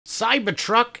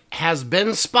CyberTruck has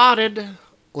been spotted.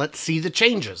 Let's see the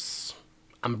changes.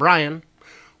 I'm Brian.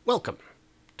 Welcome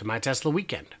to my Tesla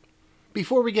weekend.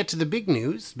 Before we get to the big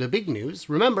news,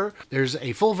 remember, there's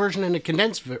a full version and a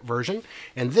condensed version,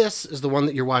 and this is the one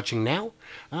that you're watching now.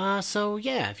 So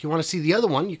yeah, if you want to see the other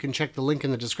one, you can check the link in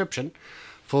the description.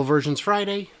 Full version's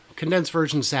Friday, condensed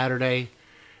version Saturday,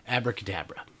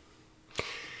 abracadabra.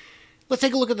 Let's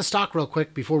take a look at the stock real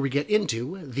quick before we get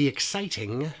into the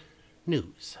exciting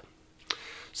news.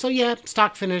 So yeah,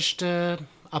 stock finished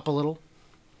up a little,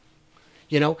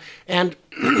 and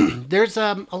there's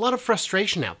a lot of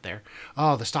frustration out there.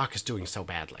 Oh, the stock is doing so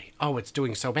badly. Oh, it's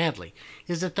doing so badly.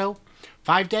 Is it though?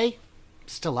 5-day,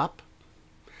 still up.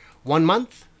 1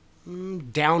 month,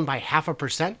 down by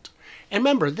 0.5%. And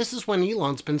remember, this is when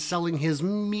Elon's been selling his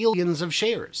millions of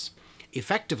shares.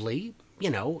 Effectively,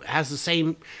 has the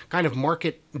same kind of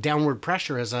market downward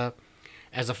pressure as a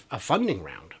funding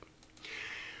round.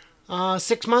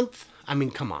 6 month, I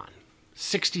mean, come on.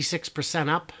 66%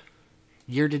 up.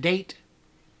 Year to date,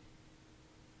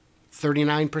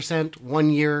 39%. 1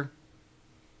 year,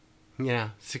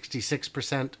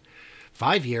 66%.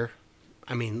 5 year,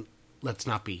 I mean, let's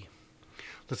not be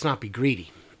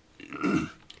greedy.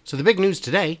 So the big news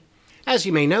today, as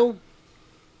you may know,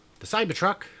 the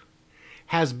CyberTruck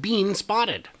has been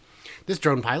spotted. This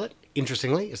drone pilot,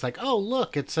 interestingly, is like, oh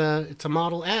look, it's a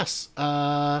Model S.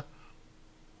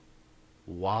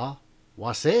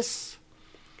 What's this?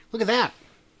 Look at that.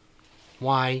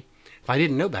 Why, if I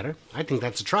didn't know better, I think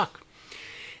that's a truck.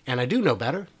 And I do know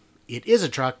better. It is a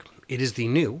truck. It is the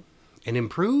new and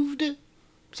improved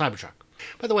CyberTruck.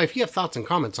 By the way, if you have thoughts and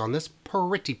comments on this,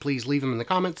 pretty please leave them in the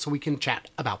comments so we can chat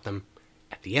about them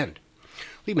at the end.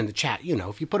 Leave them in the chat.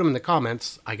 If you put them in the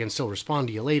comments, I can still respond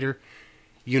to you later.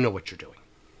 You know what you're doing.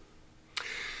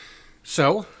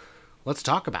 So, let's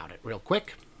talk about it real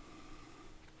quick.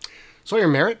 Sawyer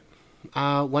Merritt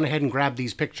went ahead and grabbed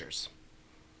these pictures.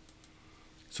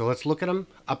 So let's look at them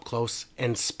up close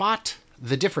and spot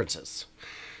the differences.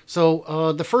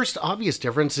 So the first obvious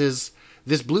difference is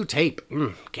this blue tape.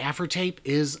 Gaffer tape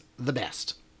is the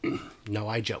best. No,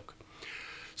 I joke.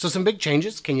 So some big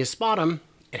changes. Can you spot them?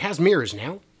 It has mirrors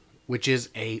now, which is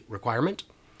a requirement.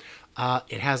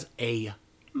 It has a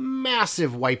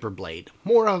massive wiper blade.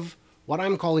 More of what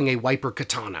I'm calling a wiper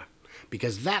katana.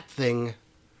 Because that thing...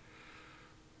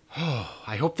 Oh,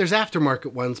 I hope there's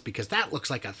aftermarket ones because that looks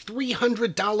like a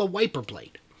 $300 wiper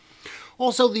blade.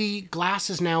 Also, the glass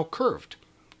is now curved.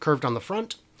 Curved on the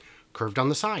front, curved on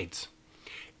the sides.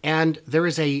 And there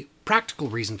is a practical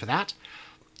reason for that.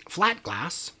 Flat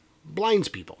glass blinds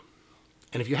people.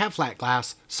 And if you have flat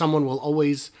glass, someone will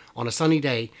always, on a sunny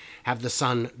day, have the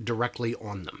sun directly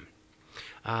on them.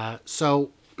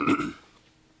 So,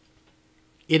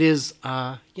 it is,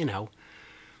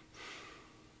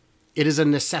 it is a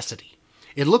necessity.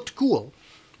 It looked cool,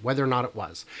 whether or not it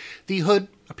was. The hood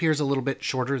appears a little bit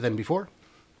shorter than before.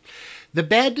 The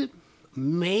bed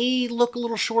may look a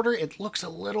little shorter. It looks a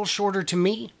little shorter to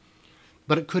me,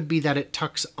 but it could be that it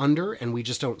tucks under and we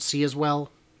just don't see as well.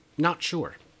 Not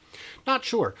sure. Not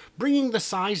sure. Bringing the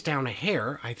size down a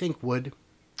hair, I think would,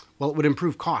 well, it would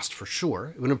improve cost for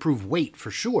sure. It would improve weight for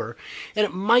sure. And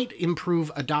it might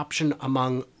improve adoption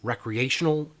among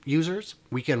recreational users,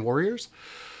 weekend warriors.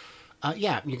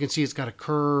 Yeah, you can see it's got a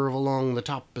curve along the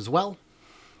top as well.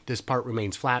 This part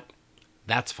remains flat.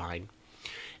 That's fine.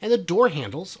 And the door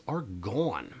handles are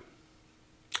gone.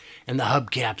 And the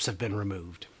hubcaps have been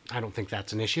removed. I don't think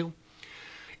that's an issue.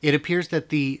 It appears that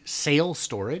the sail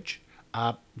storage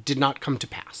did not come to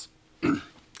pass. And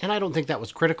I don't think that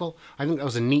was critical. I think that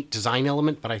was a neat design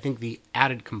element, but I think the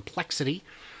added complexity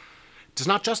does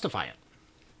not justify it.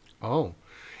 Oh,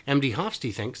 MD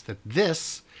Hofsty thinks that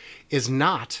this is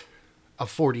not a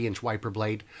 40-inch wiper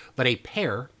blade, but a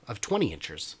pair of 20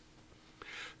 inches.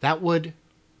 That would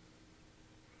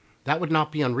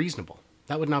not be unreasonable.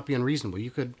 That would not be unreasonable.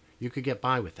 You could get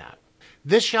by with that.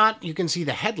 This shot, you can see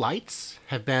the headlights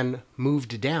have been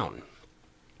moved down,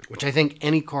 which I think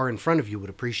any car in front of you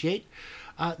would appreciate.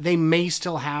 They may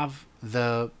still have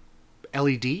the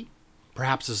LED,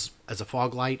 perhaps as a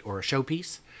fog light or a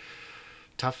showpiece.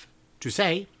 Tough to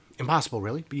say. Impossible,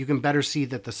 really, but you can better see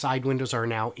that the side windows are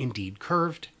now indeed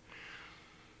curved.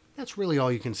 That's really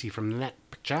all you can see from that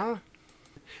picture.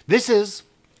 This is,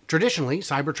 traditionally,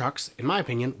 CyberTruck's, in my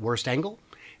opinion, worst angle,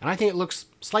 and I think it looks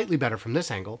slightly better from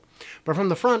this angle. But from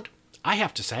the front, I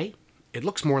have to say, it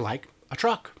looks more like a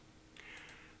truck.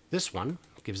 This one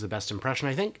gives the best impression,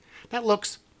 I think. That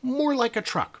looks more like a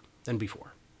truck than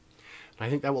before. And I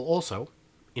think that will also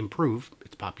improve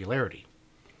its popularity.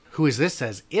 Who Is This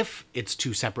says if it's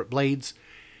two separate blades,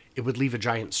 it would leave a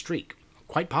giant streak.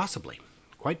 Quite possibly.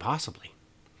 Quite possibly.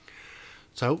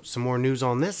 So, some more news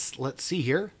on this. Let's see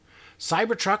here.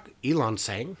 CyberTruck, Elon's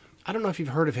saying. I don't know if you've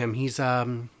heard of him. He's a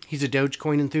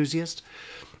Dogecoin enthusiast.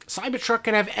 CyberTruck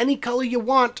can have any color you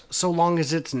want so long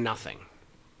as it's nothing.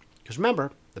 Because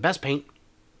remember, the best paint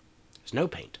is no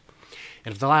paint.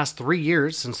 And if the last 3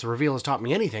 years since the reveal has taught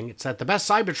me anything, it's that the best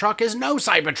CyberTruck is no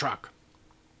CyberTruck.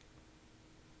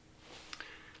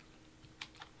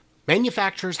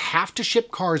 Manufacturers have to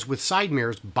ship cars with side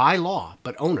mirrors by law,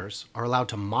 but owners are allowed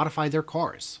to modify their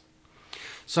cars.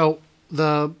 So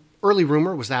the early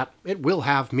rumor was that it will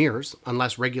have mirrors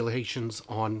unless regulations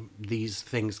on these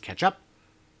things catch up.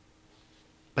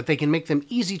 But they can make them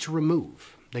easy to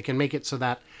remove. They can make it so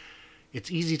that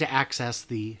it's easy to access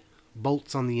the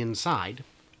bolts on the inside,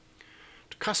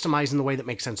 to customize in the way that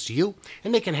makes sense to you,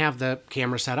 and they can have the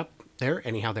camera set up there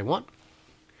anyhow they want.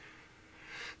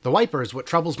 The wiper is what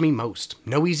troubles me most.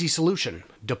 No easy solution.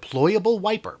 Deployable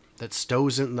wiper that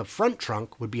stows in the front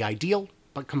trunk would be ideal,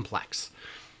 but complex.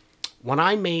 When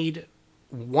I made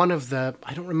one of the,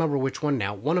 I don't remember which one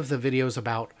now, one of the videos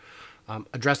about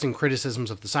addressing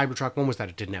criticisms of the CyberTruck, one was that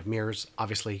it didn't have mirrors,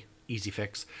 obviously, easy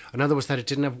fix. Another was that it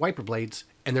didn't have wiper blades,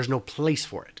 and there's no place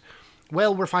for it.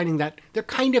 Well, we're finding that there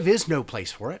kind of is no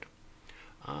place for it,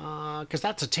 because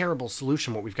that's a terrible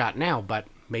solution, what we've got now, but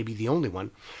maybe the only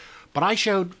one. But I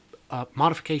showed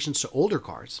modifications to older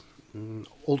cars,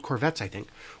 old Corvettes, I think,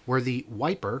 where the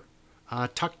wiper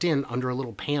tucked in under a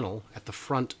little panel at the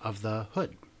front of the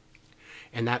hood.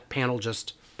 And that panel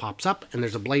just pops up, and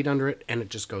there's a blade under it, and it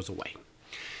just goes away.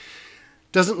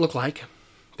 Doesn't look like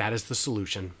that is the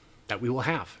solution that we will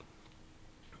have.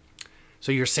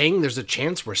 So you're saying there's a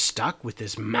chance we're stuck with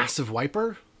this massive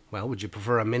wiper? Well, would you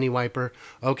prefer a mini wiper?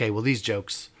 Okay, well, these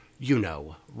jokes, you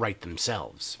know, write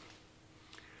themselves.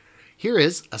 Here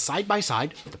is a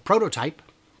side-by-side of the prototype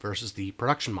versus the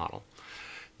production model.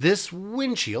 This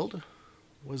windshield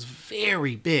was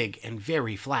very big and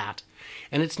very flat,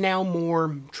 and it's now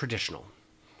more traditional.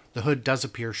 The hood does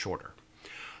appear shorter.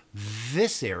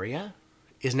 This area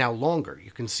is now longer.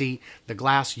 You can see the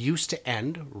glass used to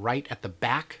end right at the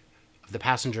back of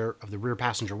the rear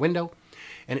passenger window,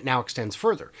 and it now extends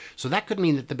further. So that could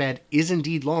mean that the bed is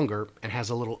indeed longer and has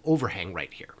a little overhang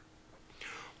right here.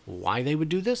 Why they would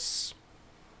do this?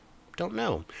 Don't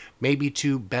know. Maybe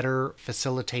to better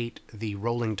facilitate the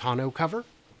rolling tonneau cover?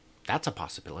 That's a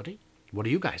possibility. What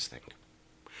do you guys think?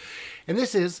 And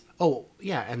this is, oh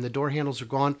yeah, and the door handles are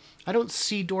gone. I don't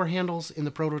see door handles in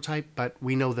the prototype, but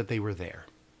we know that they were there.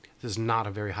 This is not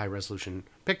a very high resolution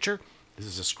picture. This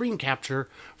is a screen capture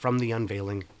from the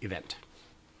unveiling event.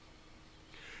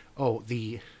 Oh,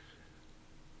 the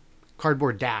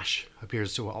cardboard dash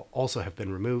appears to also have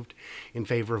been removed in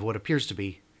favor of what appears to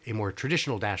be a more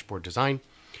traditional dashboard design.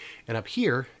 And up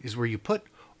here is where you put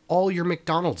all your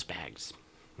McDonald's bags.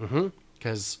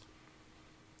 Because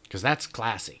that's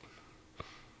classy.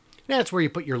 That's where you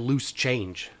put your loose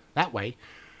change. That way,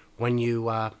 when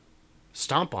you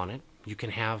stomp on it, you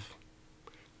can have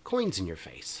coins in your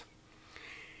face.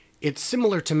 It's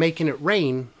similar to making it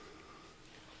rain,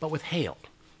 but with hail.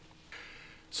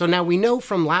 So now we know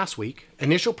from last week,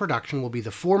 initial production will be the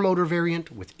 4-motor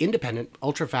variant with independent,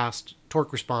 ultra-fast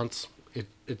torque response,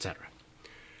 etc.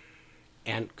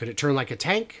 And could it turn like a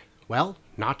tank? Well,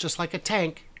 not just like a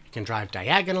tank. It can drive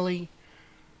diagonally,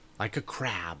 like a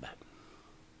crab.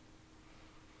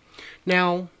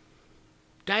 Now,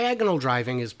 diagonal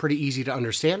driving is pretty easy to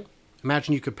understand.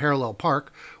 Imagine you could parallel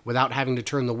park without having to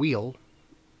turn the wheel,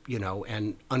 you know,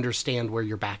 and understand where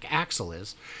your back axle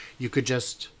is. You could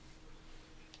just,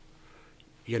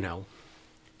 you know,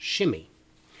 shimmy.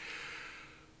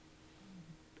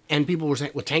 And people were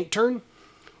saying, well, tank turn?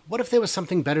 What if there was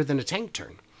something better than a tank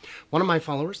turn? One of my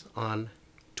followers on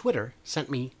Twitter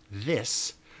sent me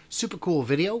this super cool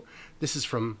video. This is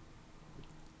from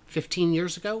 15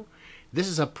 years ago. This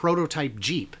is a prototype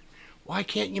Jeep. Why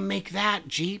can't you make that,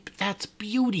 Jeep? That's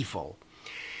beautiful.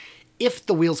 If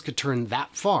the wheels could turn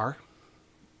that far,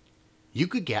 you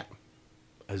could get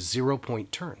a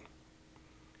 0-point turn.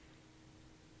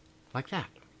 Like that.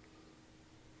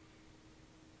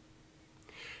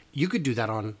 You could do that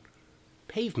on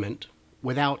pavement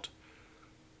without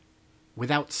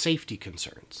safety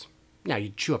concerns. Now,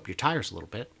 you'd chew up your tires a little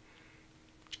bit,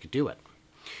 but you could do it.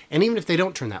 And even if they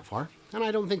don't turn that far, and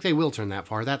I don't think they will turn that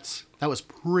far, that was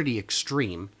pretty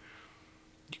extreme,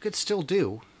 you could still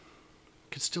do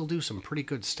some pretty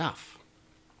good stuff.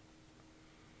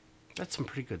 That's some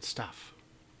pretty good stuff.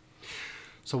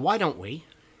 So why don't we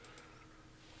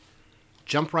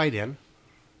jump right in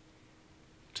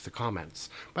to the comments.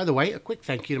 By the way, a quick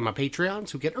thank you to my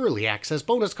Patreons who get early access,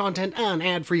 bonus content, and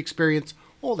ad-free experience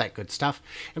all that good stuff.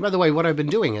 And by the way, what I've been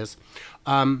doing is,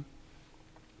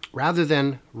 rather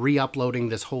than re-uploading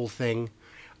this whole thing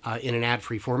in an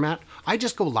ad-free format, I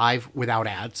just go live without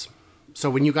ads. So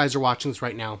when you guys are watching this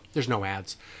right now, there's no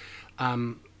ads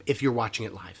if you're watching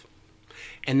it live.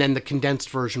 And then the condensed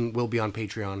version will be on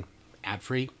Patreon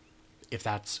ad-free, if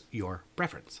that's your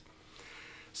preference.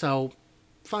 So,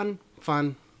 fun,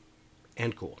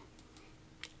 and cool.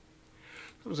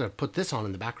 I was going to put this on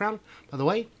in the background. By the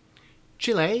way,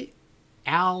 Chile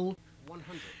Al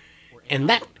 100. And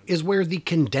that is where the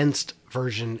condensed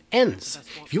version ends.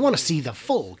 If you want to see the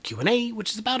full Q&A,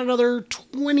 which is about another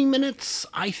 20 minutes,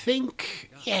 I think,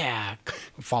 yeah,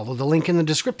 follow the link in the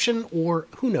description, or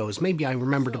who knows, maybe I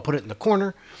remember to put it in the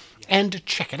corner, and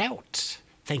check it out.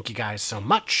 Thank you guys so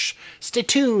much. Stay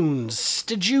tuned,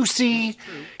 stay juicy,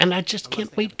 and I just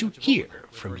can't wait to hear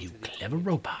from you clever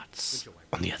robots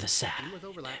on the other side.